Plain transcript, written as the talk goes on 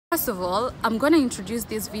First of all, I'm gonna introduce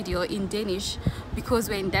this video in Danish because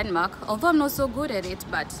we're in Denmark, although I'm not so good at it,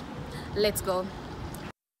 but let's go.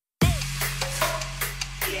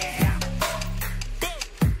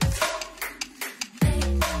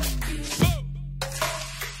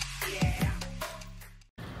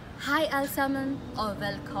 Hej alle sammen og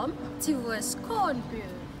velkommen til vores kornby.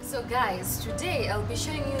 So guys, today I'll be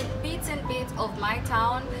showing you bits and bits of my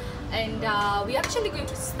town, and we're actually going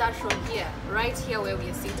to start from here, right here where we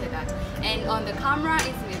are seated at. And on the camera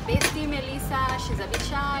is my bestie Melissa. She's a bit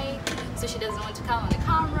shy, so she doesn't want to come on the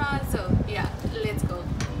camera. So yeah, let's go.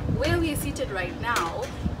 Where we are seated right now,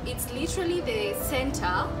 it's literally the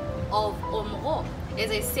center of ÅBENRÅ.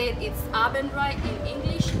 As I said, it's ÅBENRÅ in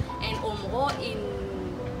English and ÅBENRÅ in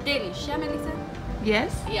Danish. Yeah, Melissa?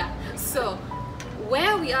 Yes. Yeah. So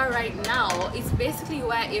where we are right now is basically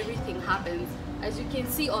where everything happens. As you can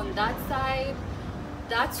see on that side,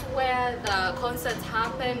 that's where the concerts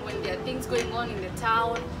happen, when there are things going on in the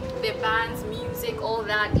town, the bands, music, all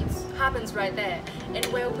that, it happens right there. And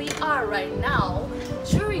where we are right now,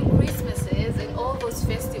 during Christmases and all those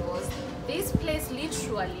festivals, this place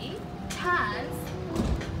literally turns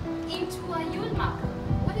into a Julmarket.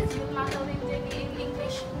 What is Julmarket in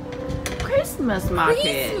English? Christmas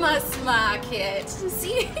market. Christmas market.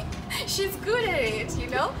 See, she's good at it, you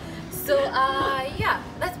know. So yeah,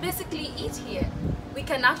 that's basically it here. We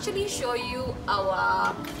can actually show you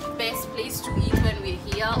our best place to eat when we're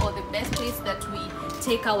here, or the best place that we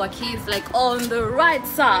take our kids. Like on the right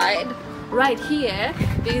side, right here,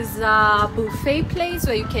 there's a buffet place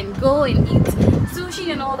where you can go and eat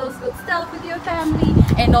sushi and all those good stuff with your family.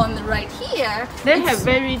 And on the right here, they have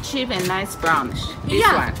very cheap and nice brunch. This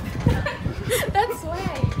one. That's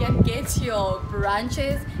where you can get your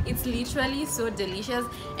brunches. It's literally so delicious.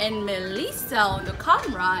 And Melissa on the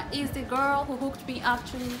camera is the girl who hooked me up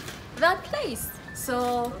to that place.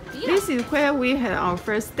 So yeah. This is where we had our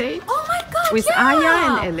first date. Oh my god, with yeah.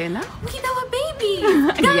 Aya and Elena. With our baby.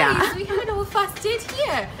 Guys, Yeah. we had our first date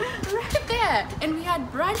here. Right there. And we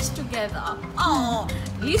had brunch together. Oh,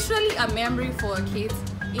 literally a memory for kids.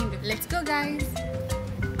 Let's go, guys.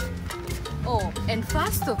 Oh, and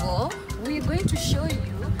first of all, we're going to show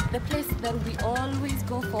you the place that we always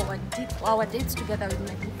go for our dates together with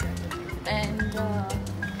my kids. And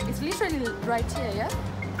it's literally right here, yeah?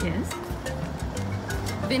 Yes.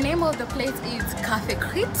 The name of the place is Cafe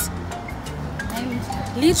CREDS, and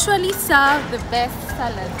literally serve the best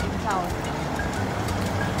salads in town.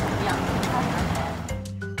 Yeah.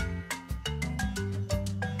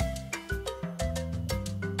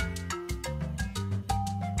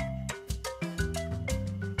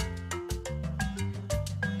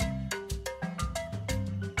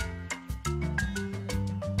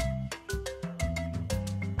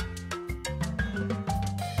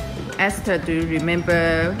 Esther, do you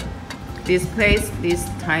remember this place, this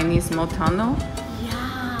tiny small tunnel?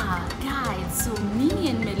 Yeah, guys, so me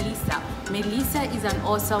and Melissa is an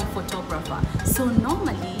awesome photographer. So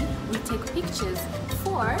normally we take pictures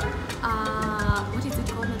for, what is it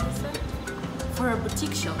called, Melissa? For a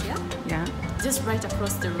boutique shop, yeah? Yeah. Just right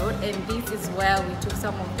across the road, and this is where we took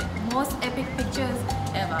some of the most epic pictures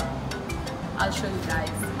ever. I'll show you guys.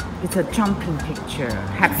 It's a jumping picture.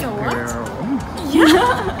 Happy It's a what? girl.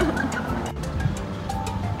 Yeah.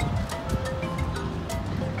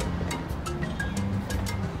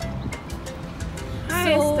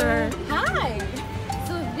 Hi, Esther. Hi.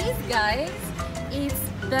 So this, guys, is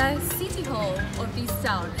the city hall of this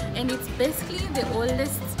town, and it's basically the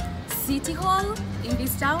oldest city hall in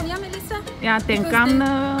this town. Yeah, Melissa? Yeah, Den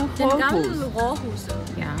Gamle Rådhus.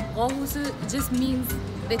 Rådhuset. Yeah. Rådhuset just means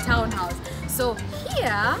the townhouse. So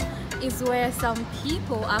here is where some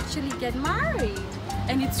people actually get married,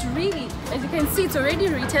 and it's really, as you can see, it's already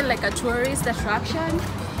retail like a tourist attraction,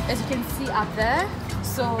 as you can see up there.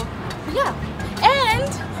 So yeah,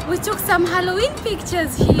 and we took some Halloween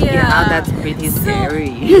pictures here. Yeah, that's pretty scary.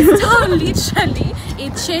 This town literally,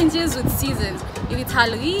 it changes with seasons. If it's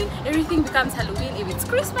Halloween, everything becomes Halloween. If it's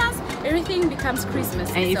Christmas, everything becomes Christmas.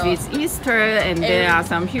 And if it's Easter and there are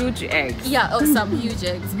some huge eggs. Yeah, oh, some huge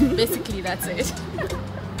eggs. Basically, that's it.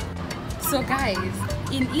 So guys,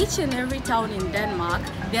 in each and every town in Denmark,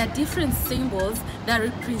 there are different symbols that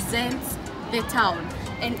represent the town.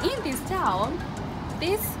 And in this town,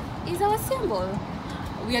 this is our symbol.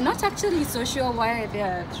 We are not actually so sure why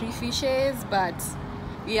there are three fishes, but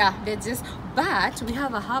yeah, but we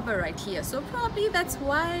have a harbor right here, so probably that's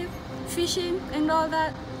why fishing and all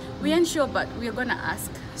that. We ain't sure, but we're gonna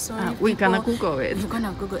ask. So we're gonna Google it. We're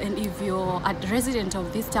gonna Google, and if you're a resident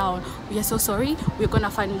of this town, we are so sorry. We're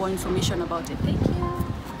gonna find more information about it. Thank you.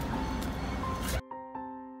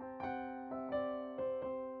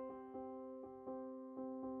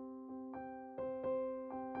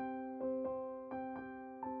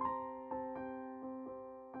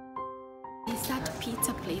 shut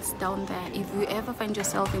pizza place down there. If you ever find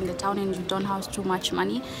yourself in the town and you don't have too much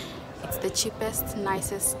money, it's the cheapest,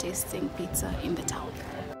 nicest tasting pizza in the town.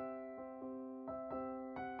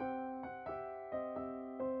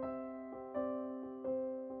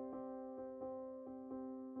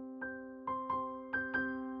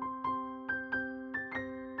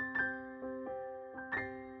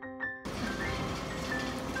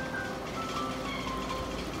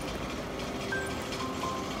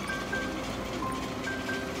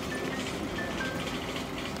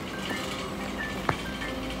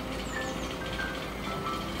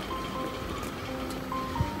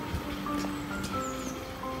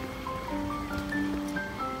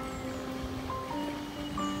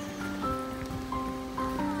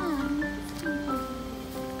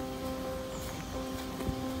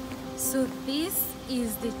 So this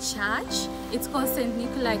is the church. It's called St.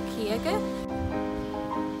 Nikolai Kirche.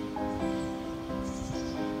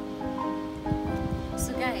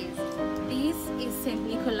 So guys, this is St.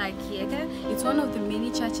 Nikolai Kirche. It's one of the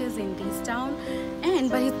many churches in this town,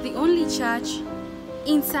 but it's the only church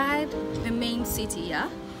inside the main city, yeah?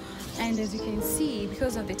 And as you can see,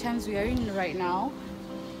 because of the times we are in right now,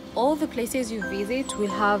 all the places you visit will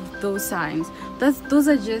have those signs. Those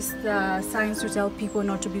are just the signs to tell people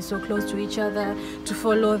not to be so close to each other, to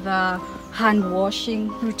follow the hand washing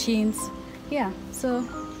routines. Yeah, so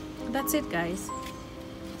that's it, guys.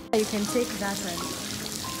 You can take that one.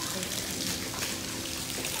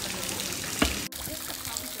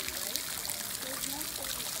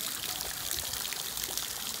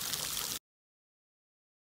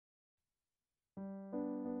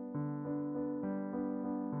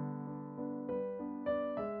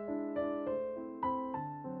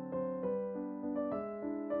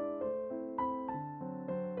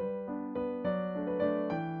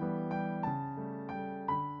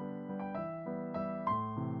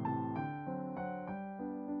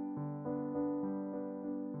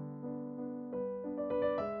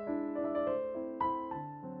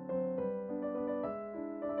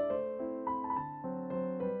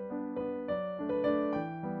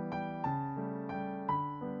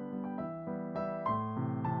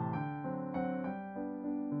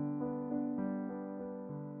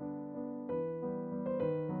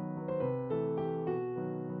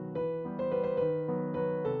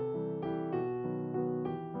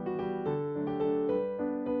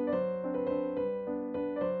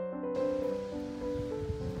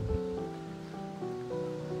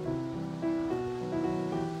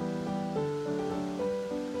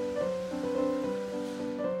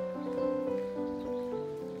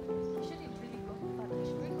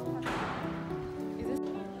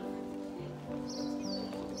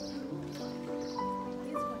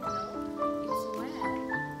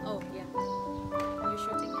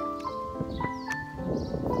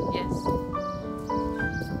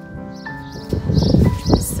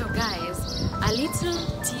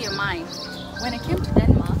 When I came to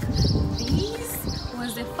Denmark, this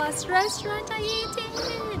was the first restaurant I ate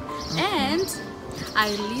in, and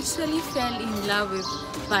I literally fell in love with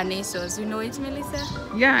béarnaise sauce. You know it, Melissa?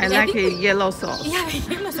 Yeah, I like a yellow sauce. Yeah,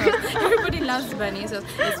 yellow sauce. Everybody loves béarnaise sauce,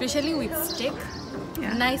 especially with steak.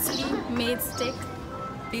 Yeah. Nicely made steak.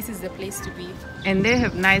 This is the place to be. And they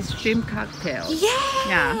have nice shrimp cocktails. Yes!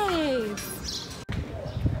 Yeah.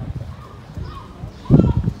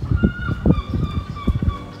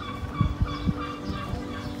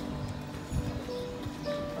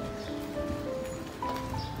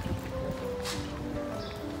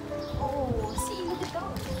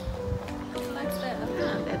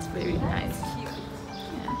 Very nice. Cute.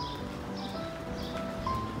 Yeah.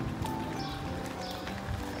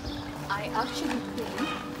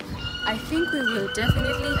 I think we will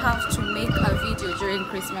definitely have to make a video during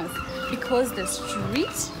Christmas because the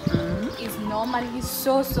street is normally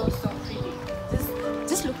so pretty.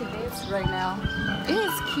 Just look at this right now. It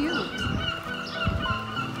is cute.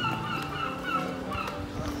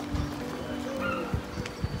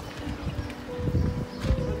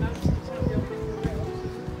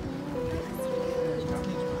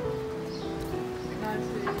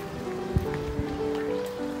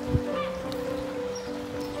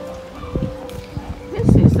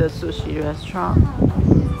 The sushi restaurant.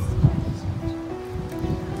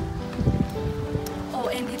 Oh,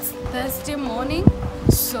 and it's Thursday morning,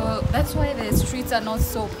 so that's why the streets are not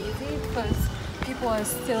so busy because people are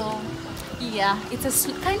still, yeah, it's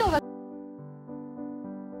a kind of a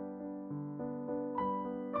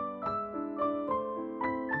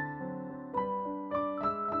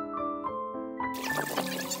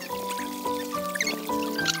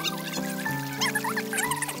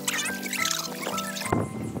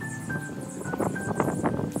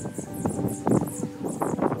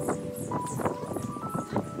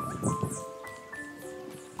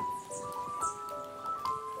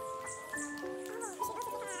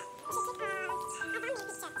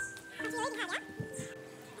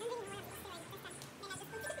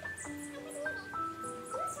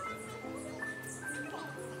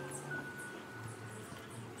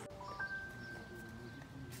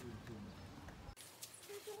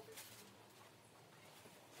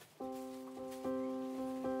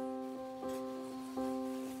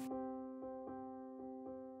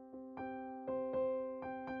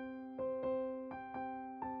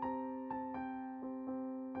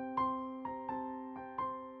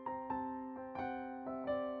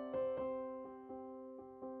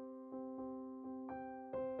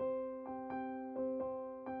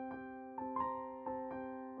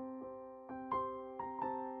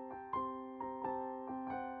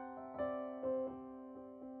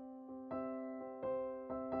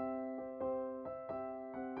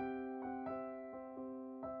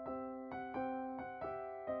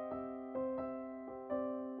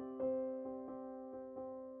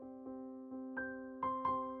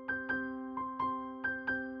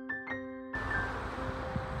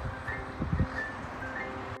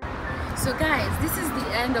So guys, this is the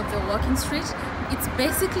end of the walking street. It's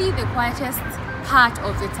basically the quietest part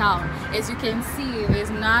of the town. As you can see,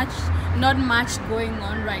 there's not much going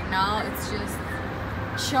on right now. It's just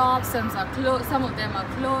shops, some of them are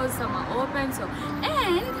closed, some are open. So,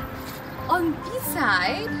 and on this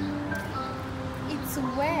side, it's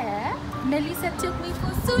where Melissa took me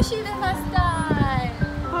for sushi the first time.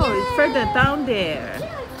 Oh, Yay! it's further down there.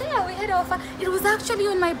 Yeah, it's there. We had our it was actually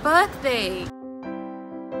on my birthday.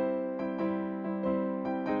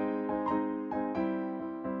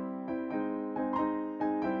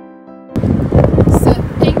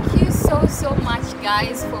 So much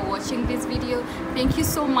guys for watching this video. Thank you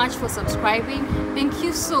so much for subscribing. Thank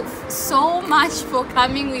you so much for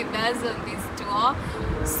coming with us on this tour.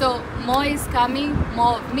 So more is coming,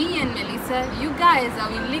 more of me and Melissa. You guys, I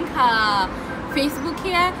will link her Facebook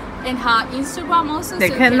here and her Instagram also. They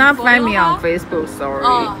cannot find me on Facebook, sorry.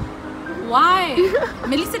 Oh, why?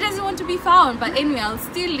 Melissa doesn't want to be found, but anyway, I'll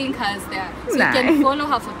still link her there. So you can follow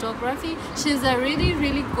her photography. She's a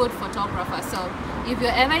really good photographer. So if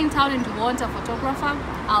you're ever in town and you want a photographer,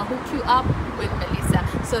 I'll hook you up with Melissa.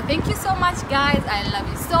 So thank you so much guys. I love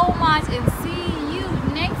you so much and see you.